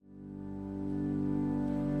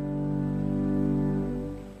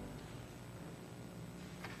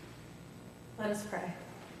Let us pray.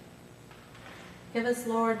 Give us,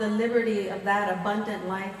 Lord, the liberty of that abundant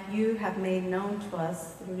life you have made known to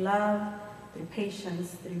us through love, through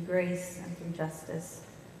patience, through grace, and through justice.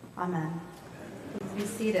 Amen. Please be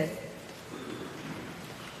seated.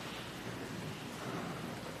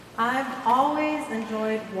 I've always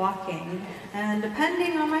enjoyed walking, and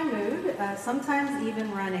depending on my mood, sometimes even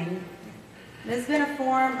running. It has been a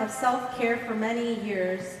form of self-care for many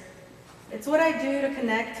years. It's what I do to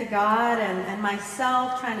connect to God and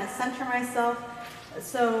myself, trying to center myself.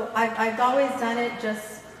 So I've always done it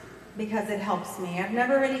just because it helps me. I've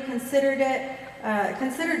never really considered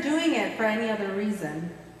doing it for any other reason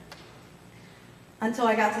until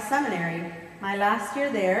I got to seminary. My last year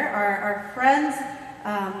there, our friends,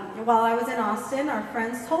 while I was in Austin, our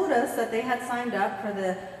friends told us that they had signed up for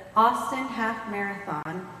the Austin Half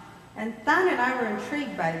Marathon. And Than and I were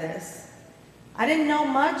intrigued by this. I didn't know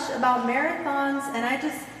much about marathons, and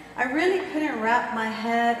I really couldn't wrap my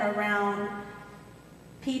head around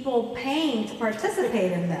people paying to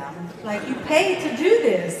participate in them. Like, you pay to do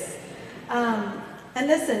this. And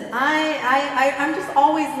listen, I'm just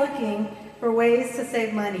always looking for ways to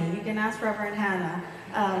save money. You can ask Reverend Hannah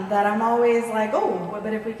that I'm always like, oh,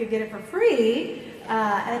 but if we could get it for free.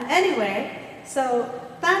 And anyway, so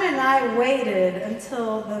Than and I waited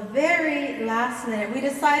until the very last minute. We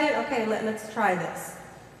decided, okay, let's try this.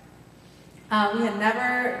 We had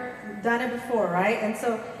never done it before, right? And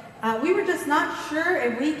so we were just not sure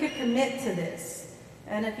if we could commit to this.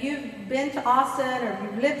 And if you've been to Austin or if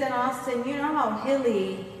you've lived in Austin, you know how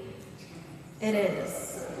hilly it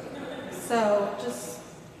is. So just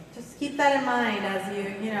keep that in mind as you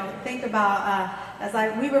think about,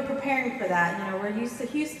 we were preparing for that. We're used to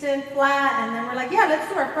Houston, flat, and then we're like, yeah,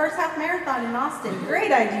 let's do our first half marathon in Austin.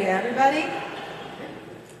 Great idea, everybody.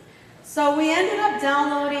 So we ended up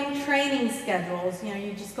downloading training schedules.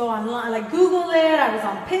 You just go online, like Google it. I was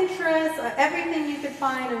on Pinterest, everything you could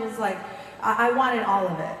find. It was like, I wanted all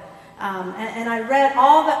of it. And I read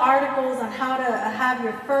all the articles on how to have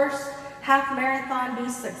your first half marathon be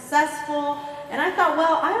successful. And I thought,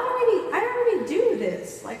 well, I already do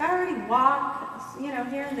this. Like, I already walk,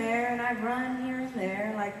 here and there, and I run here and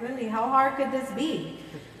there. Like, really, how hard could this be?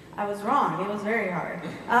 I was wrong. It was very hard.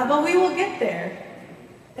 But we will get there.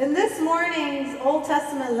 In this morning's Old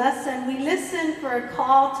Testament lesson, we listen for a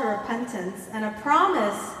call to repentance and a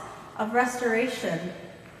promise of restoration.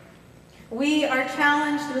 We are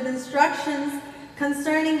challenged with instructions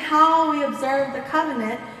concerning how we observe the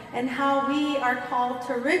covenant and how we are called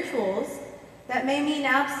to rituals that may mean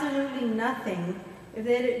absolutely nothing if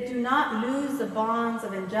they do not lose the bonds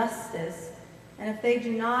of injustice and if they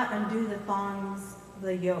do not undo the thongs of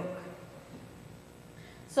the yoke.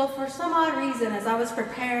 So for some odd reason, as I was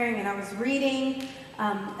preparing and I was reading,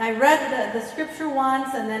 I read the scripture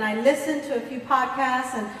once, and then I listened to a few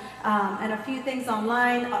podcasts and a few things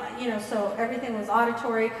online, so everything was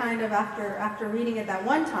auditory kind of after reading it that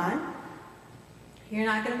one time. You're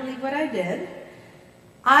not going to believe what I did.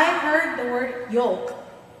 I heard the word yoke,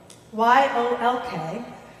 Y-O-L-K.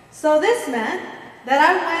 So this meant that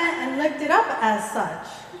I went and looked it up as such.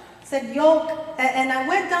 Said yoke, and I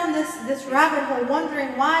went down this rabbit hole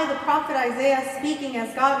wondering why the prophet Isaiah, speaking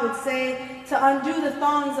as God would say, to undo the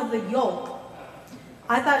thongs of the yoke.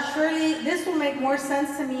 I thought surely this will make more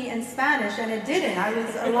sense to me in Spanish, and it didn't. I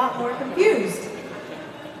was a lot more confused.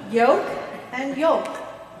 Yoke and yoke.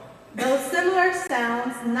 Those similar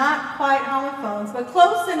sounds, not quite homophones, but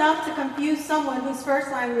close enough to confuse someone whose first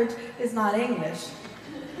language is not English.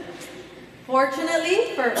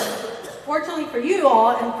 Fortunately for you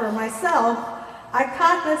all and for myself, I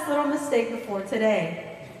caught this little mistake before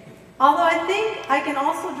today. Although I think I can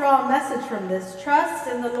also draw a message from this: trust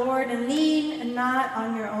in the Lord and lean not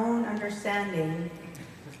on your own understanding.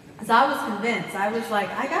 As I was convinced, I was like,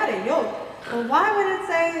 I got it, yoke. Well, why would it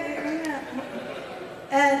say?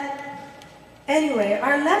 And anyway,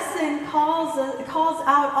 our lesson calls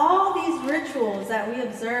out all these rituals that we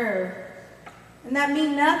observe, and that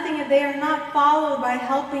mean nothing if they are not followed by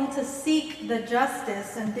helping to seek the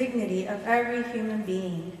justice and dignity of every human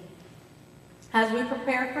being. As we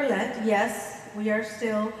prepare for Lent, yes, we are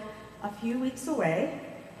still a few weeks away,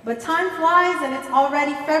 but time flies and it's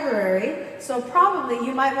already February, so probably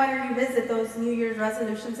you might want to revisit those New Year's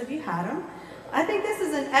resolutions if you had them. I think this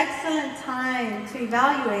is an excellent time to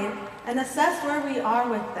evaluate and assess where we are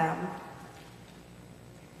with them.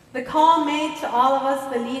 The call made to all of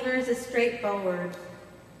us believers is straightforward.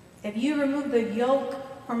 If you remove the yoke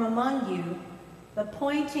from among you, the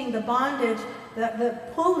pointing, the bondage, the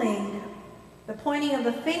pulling, the pointing of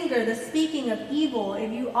the finger, the speaking of evil,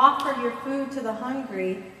 if you offer your food to the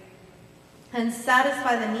hungry, and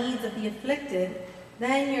satisfy the needs of the afflicted,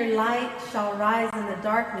 then your light shall rise in the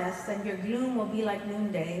darkness, and your gloom will be like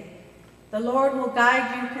noonday. The Lord will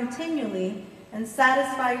guide you continually and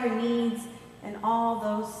satisfy your needs in all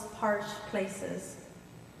those parched places.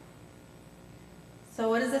 So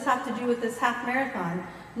what does this have to do with this half marathon?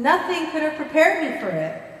 Nothing could have prepared me for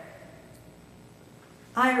it.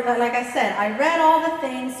 Like I said, I read all the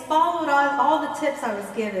things, followed all the tips I was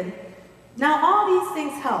given. Now all these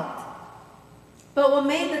things helped. But what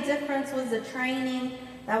made the difference was the training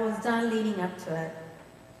that was done leading up to it.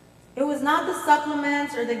 It was not the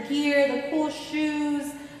supplements or the gear, the cool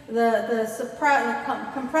shoes,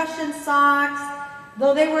 the compression socks,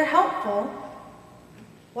 though they were helpful.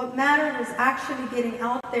 What mattered was actually getting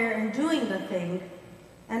out there and doing the thing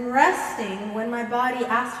and resting when my body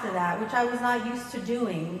asked for that, which I was not used to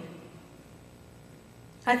doing.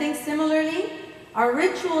 I think similarly, our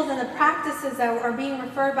rituals and the practices that are being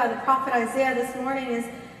referred by the prophet Isaiah this morning is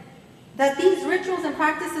that these rituals and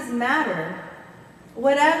practices matter.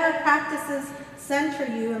 Whatever practices center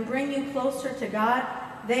you and bring you closer to God,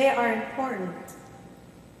 they are important.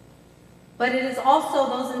 But it is also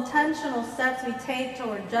those intentional steps we take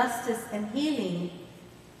toward justice and healing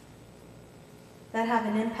that have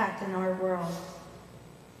an impact in our world.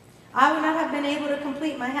 I would not have been able to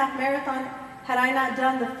complete my half marathon had I not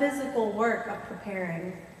done the physical work of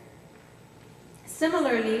preparing.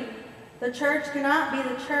 Similarly, the church cannot be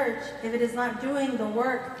the church if it is not doing the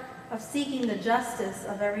work of seeking the justice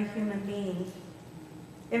of every human being.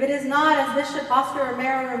 If it is not, as Bishop Oscar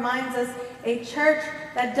Romero reminds us, a church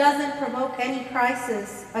that doesn't provoke any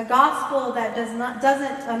crisis, a gospel that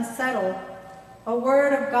doesn't unsettle, a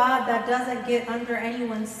word of God that doesn't get under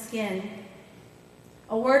anyone's skin,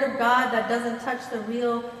 a word of God that doesn't touch the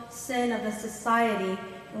real sin of the society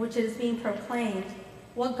in which it is being proclaimed,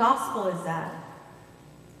 what gospel is that?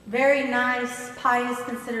 Very nice, pious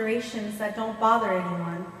considerations that don't bother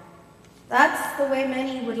anyone. That's the way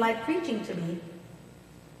many would like preaching to be.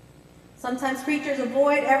 Sometimes preachers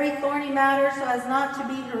avoid every thorny matter so as not to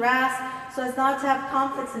be harassed, so as not to have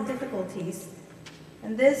conflicts and difficulties.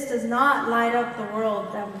 And this does not light up the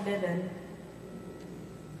world that we live in.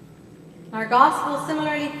 Our gospel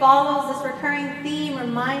similarly follows this recurring theme,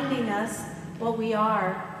 reminding us what we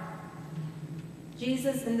are.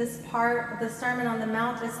 Jesus, in this part of the Sermon on the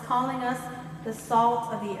Mount, is calling us the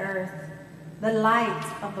salt of the earth, the light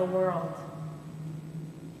of the world.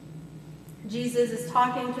 Jesus is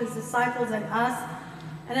talking to his disciples and us,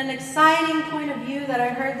 and an exciting point of view that I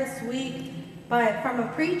heard this week from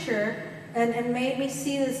a preacher and made me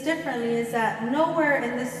see this differently is that nowhere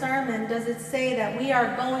in this sermon does it say that we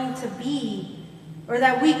are going to be or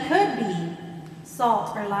that we could be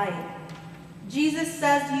salt or light. Jesus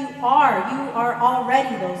says you are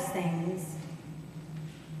already those things.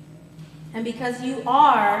 And because you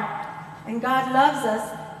are, and God loves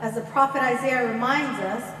us, as the prophet Isaiah reminds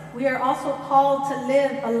us, we are also called to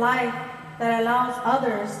live a life that allows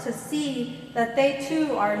others to see that they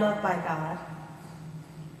too are loved by God.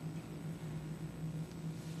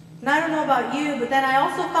 And I don't know about you, but then I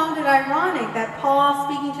also found it ironic that Paul,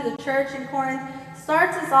 speaking to the church in Corinth,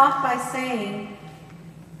 starts us off by saying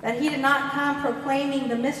that he did not come proclaiming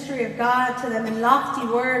the mystery of God to them in lofty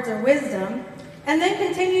words or wisdom, and then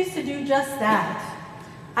continues to do just that.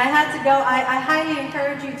 I highly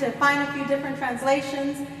encourage you to find a few different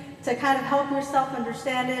translations to kind of help yourself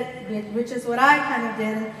understand it, which is what I kind of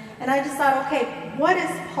did. And I just thought, okay, what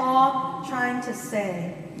is Paul trying to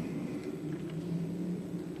say?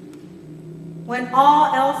 When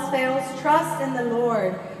all else fails, trust in the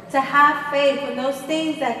Lord. To have faith when those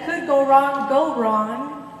things that could go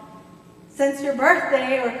wrong. Since your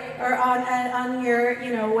birthday or on your,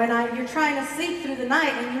 when you're trying to sleep through the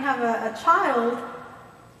night and you have a child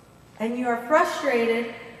and you are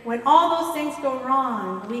frustrated, when all those things go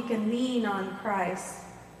wrong, we can lean on Christ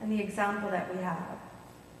and the example that we have.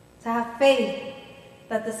 To have faith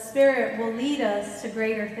that the Spirit will lead us to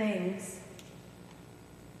greater things.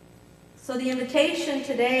 So the invitation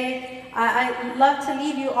today, I love to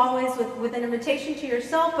leave you always with an invitation to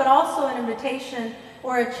yourself, but also an invitation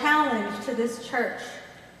or a challenge to this church.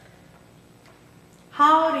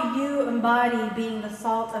 How do you embody being the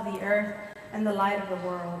salt of the earth and the light of the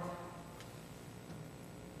world?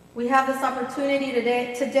 We have this opportunity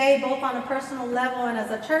today, both on a personal level and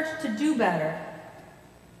as a church, to do better.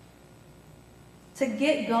 To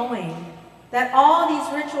get going. That all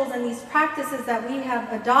these rituals and these practices that we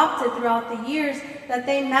have adopted throughout the years, that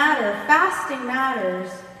they matter. Fasting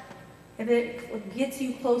matters if it gets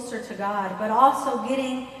you closer to God, but also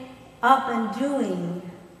getting up and doing.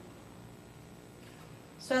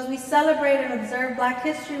 So as we celebrate and observe Black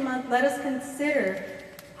History Month, let us consider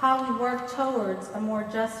how we work towards a more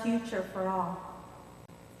just future for all.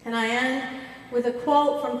 And I end with a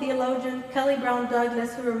quote from theologian Kelly Brown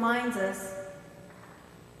Douglas, who reminds us,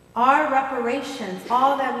 our reparations,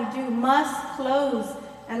 all that we do, must close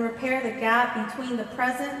and repair the gap between the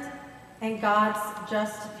present and God's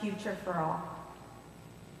just future for all.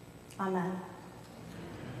 Amen.